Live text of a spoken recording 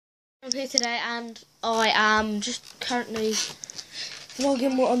I'm here today and I am just currently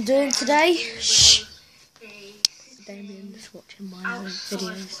vlogging what I'm doing today. Shh! Damien's watching my own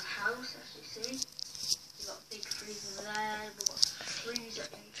videos. House, as you see. We've got a big freezer there, we've got a freezer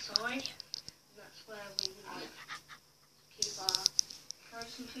inside. And that's where we keep our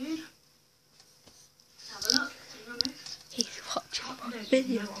frozen food. Let's have a look. He's watching my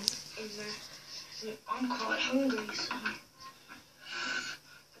videos. I'm quite hungry, so.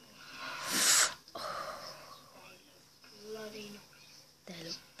 They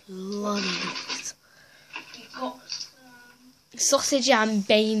look bloody nice. You've got Sausage and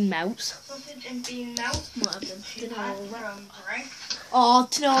bean melts. sausage and bean melt. Might have them dinner. Bread. Oh,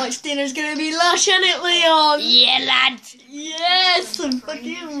 tonight's dinner's gonna be lush, isn't it, Leon? Yeah, lad. Yes, some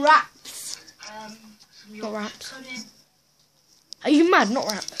fucking wraps. Not wraps. Are you mad? Not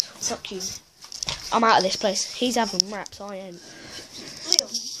wraps. Fuck you. I'm out of this place. He's having wraps. I ain't. Leon,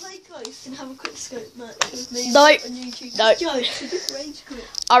 play Ghost and have a quick scope match with me No. on YouTube. No. Ghost, just rage quit.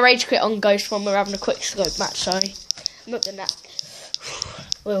 I rage quit on Ghost when we're having a quick scope match, so I'm not doing that.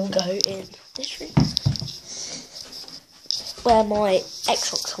 We'll go in this room where my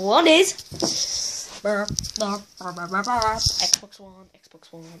Xbox One is.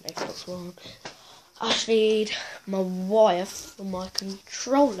 Xbox One. I just need my wire for my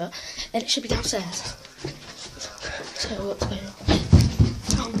controller, and it should be downstairs. So what's going on?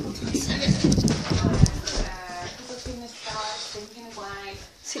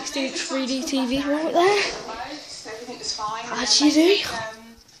 60-inch 3D TV right there. How'd you do?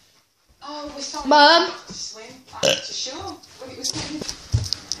 Mum!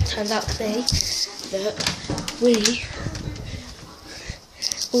 Turns out today that we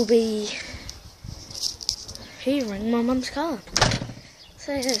will be hearing my mum's car.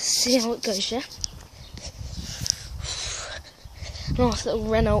 So let's see how it goes, yeah? Nice little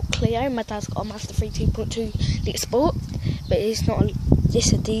Renault Clio. My dad's got a Mazda 3 2.2 litre Sport, but it's not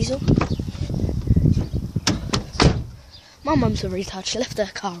it's a diesel. My mum's a retard, she left her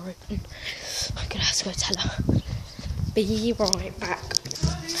car open. I'm gonna have to go tell her. Be right back.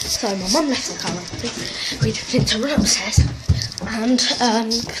 So my mum left the car open. We just need to run upstairs and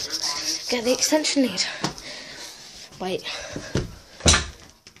get the extension lead. Wait.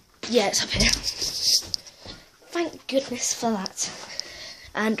 Yeah, it's up here. Thank goodness for that.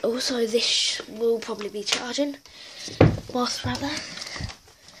 And also this will probably be charging whilst we're out there.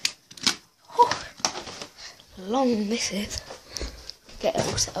 Whew. Long this is. Get it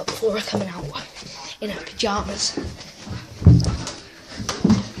all set up before her coming out in her pyjamas.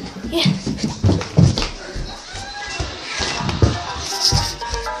 Yeah.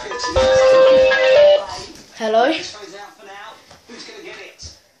 Hello?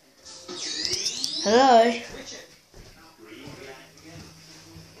 Hello?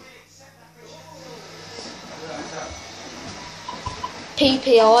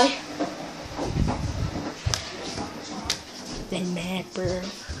 PPI. Then mad, bro.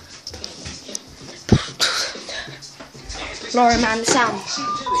 Lorry Man Sam.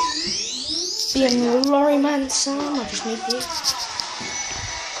 Being Lorry Man Sam, I just need you.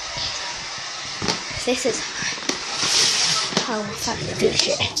 This is how I fucking do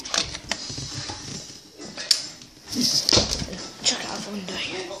shit. Check out the window.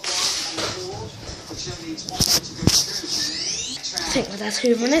 I think my dad's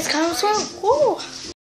hoovering his car as well. Whoa.